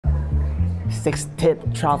6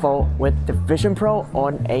 tips travel with the Vision Pro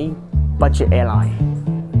on a budget airline.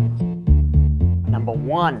 Number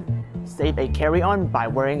 1. Save a carry-on by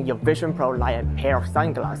wearing your Vision Pro like a pair of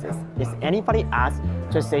sunglasses. If anybody asks,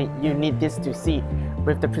 just say you need this to see.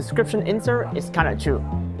 With the prescription insert, it's kinda true.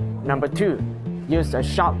 Number 2. Use a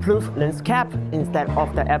shark-proof lens cap instead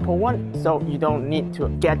of the Apple one, so you don't need to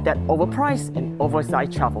get that overpriced and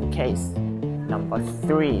oversized travel case. Number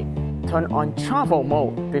 3. Turn on travel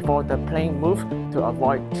mode before the plane moves to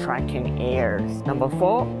avoid tracking airs. Number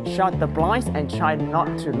 4. Shut the blinds and try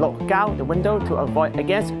not to look out the window to avoid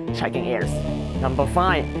against tracking airs. Number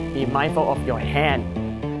 5. Be mindful of your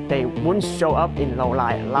hand. They won't show up in low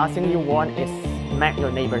light. Last thing you want is smack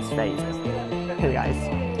your neighbor's face. Hey guys.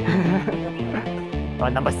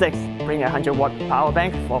 Number 6. Bring a 100-watt power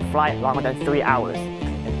bank for a flight longer than 3 hours.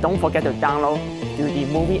 And don't forget to download the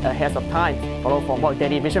movie ahead of time. Follow for more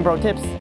daily Vision Pro tips.